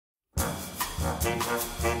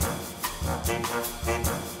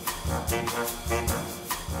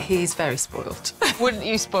He's very spoilt. Wouldn't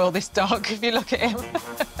you spoil this dog if you look at him?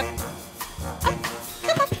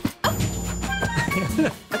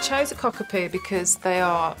 I chose a Cockapoo because they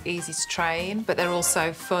are easy to train, but they're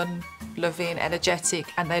also fun, loving, energetic,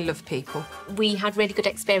 and they love people. We had really good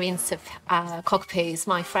experience of Cockerpoos.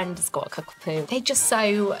 My friend has got a Cockapoo. They're just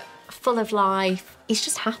so full of life. He's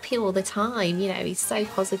just happy all the time, you know, he's so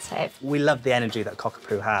positive. We love the energy that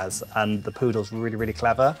Cockerpoo has, and the Poodle's really, really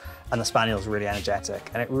clever, and the Spaniel's really energetic,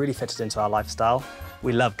 and it really fitted into our lifestyle.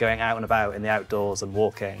 We love going out and about in the outdoors and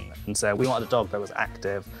walking, and so we wanted a dog that was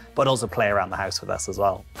active, but also play around the house with us as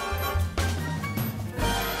well.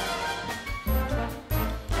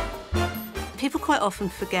 People quite often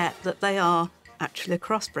forget that they are actually a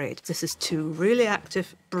crossbreed. This is two really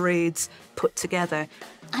active breeds put together,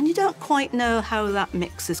 and you don't quite know how that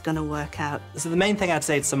mix is going to work out. So the main thing I'd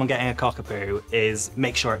say to someone getting a Cockapoo is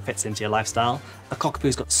make sure it fits into your lifestyle. A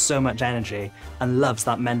Cockapoo's got so much energy and loves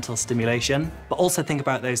that mental stimulation, but also think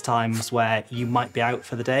about those times where you might be out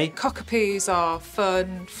for the day. Cockapoos are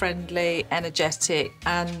fun, friendly, energetic,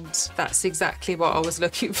 and that's exactly what I was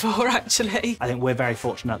looking for, actually. I think we're very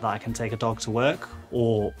fortunate that I can take a dog to work,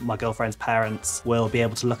 or my girlfriend's parents will be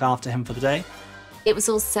able to look after him for the day. It was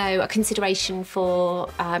also a consideration for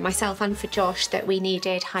myself and for Josh that we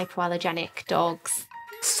needed hypoallergenic dogs.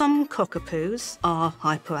 Some Cockerpoos are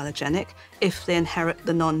hypoallergenic if they inherit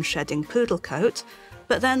the non-shedding poodle coat,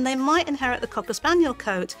 but then they might inherit the Cocker Spaniel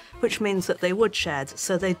coat, which means that they would shed,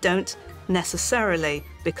 so they don't necessarily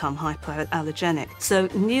become hypoallergenic. So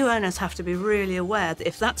new owners have to be really aware that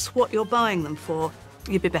if that's what you're buying them for,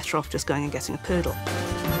 you'd be better off just going and getting a poodle.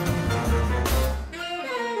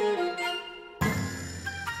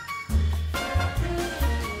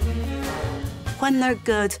 When they're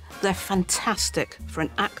good, they're fantastic for an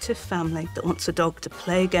active family that wants a dog to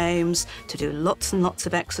play games, to do lots and lots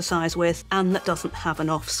of exercise with, and that doesn't have an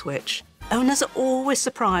off switch. Owners are always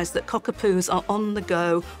surprised that Cockerpoos are on the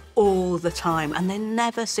go all the time, and they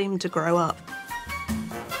never seem to grow up.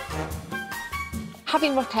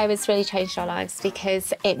 Having Rocco has really changed our lives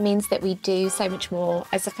because it means that we do so much more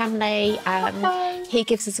as a family. He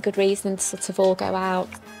gives us a good reason to sort of all go out.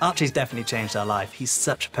 Archie's definitely changed our life. He's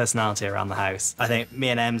such a personality around the house. I think me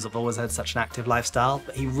and Ems have always had such an active lifestyle,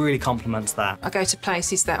 but he really complements that. I go to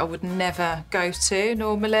places that I would never go to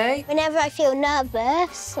normally. Whenever I feel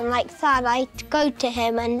nervous and sad, I go to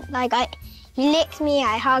him and he licks me,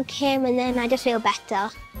 I hug him, and then I just feel better.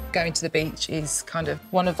 Going to the beach is kind of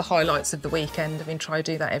one of the highlights of the weekend. I mean, try to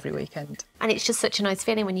do that every weekend. And it's just such a nice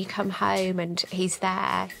feeling when you come home and he's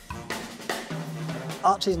there.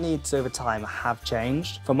 Archie's needs over time have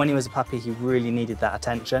changed. From when he was a puppy, he really needed that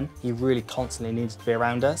attention. He really constantly needed to be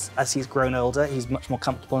around us. As he's grown older, he's much more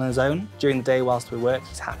comfortable on his own. During the day whilst we work,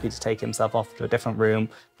 he's happy to take himself off to a different room,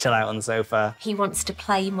 chill out on the sofa. He wants to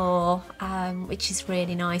play more, which is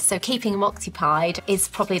really nice. So keeping him occupied is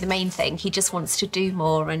probably the main thing. He just wants to do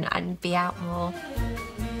more and be out more.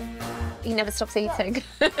 He never stops eating.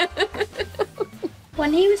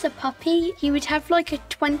 When he was a puppy, he would have a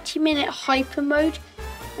 20-minute hyper mode,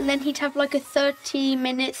 and then he'd have a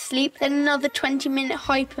 30-minute sleep, then another 20-minute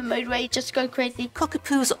hyper mode where he'd just go crazy.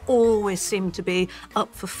 Cockerpoos always seem to be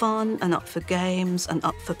up for fun and up for games and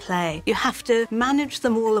up for play. You have to manage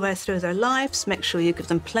them all the way through their lives, make sure you give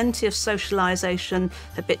them plenty of socialisation,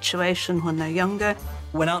 habituation when they're younger.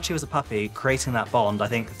 When Archie was a puppy, creating that bond, I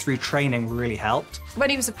think, through training really helped. When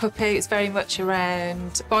he was a puppy, it's very much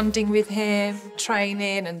around bonding with him,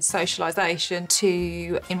 training and socialisation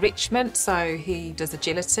to enrichment. So he does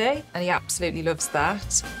agility, and he absolutely loves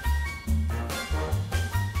that.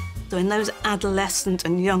 So in those adolescent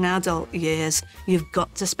and young adult years, you've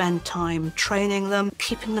got to spend time training them,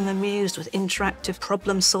 keeping them amused with interactive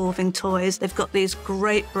problem-solving toys. They've got these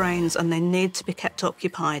great brains and they need to be kept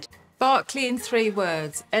occupied. Barkley in 3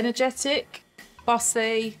 words: energetic,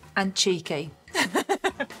 bossy and cheeky.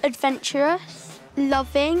 Adventurous,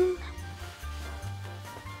 loving.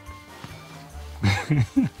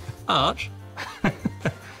 Archie?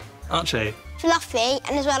 Fluffy,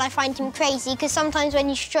 and as well I find him crazy because sometimes when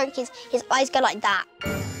you stroke his eyes go like that.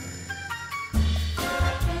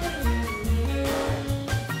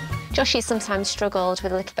 Joshy's sometimes struggled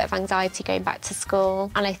with a little bit of anxiety going back to school,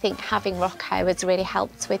 and I think having Rocco has really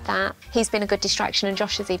helped with that. He's been a good distraction, and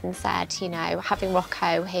Josh has even said, you know, having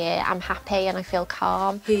Rocco here, I'm happy and I feel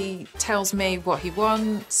calm. He tells me what he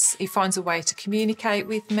wants, he finds a way to communicate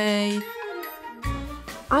with me.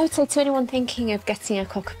 I would say to anyone thinking of getting a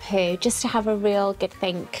Cockapoo, just to have a real good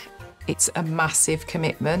think. It's a massive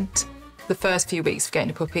commitment. The first few weeks of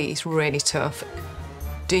getting a puppy is really tough.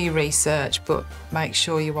 Do your research, but make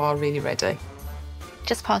sure you are really ready.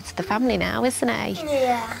 Just part of the family now, isn't he?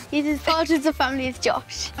 Yeah. He's as part of the family as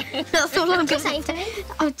Josh. That's all I'm Just saying. saying to me.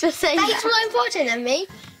 I'm just saying He's more important than me.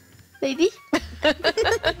 Maybe.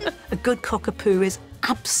 A good cockapoo is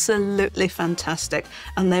absolutely fantastic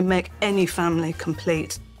and they make any family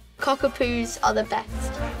complete. Cockerpoos are the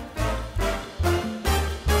best.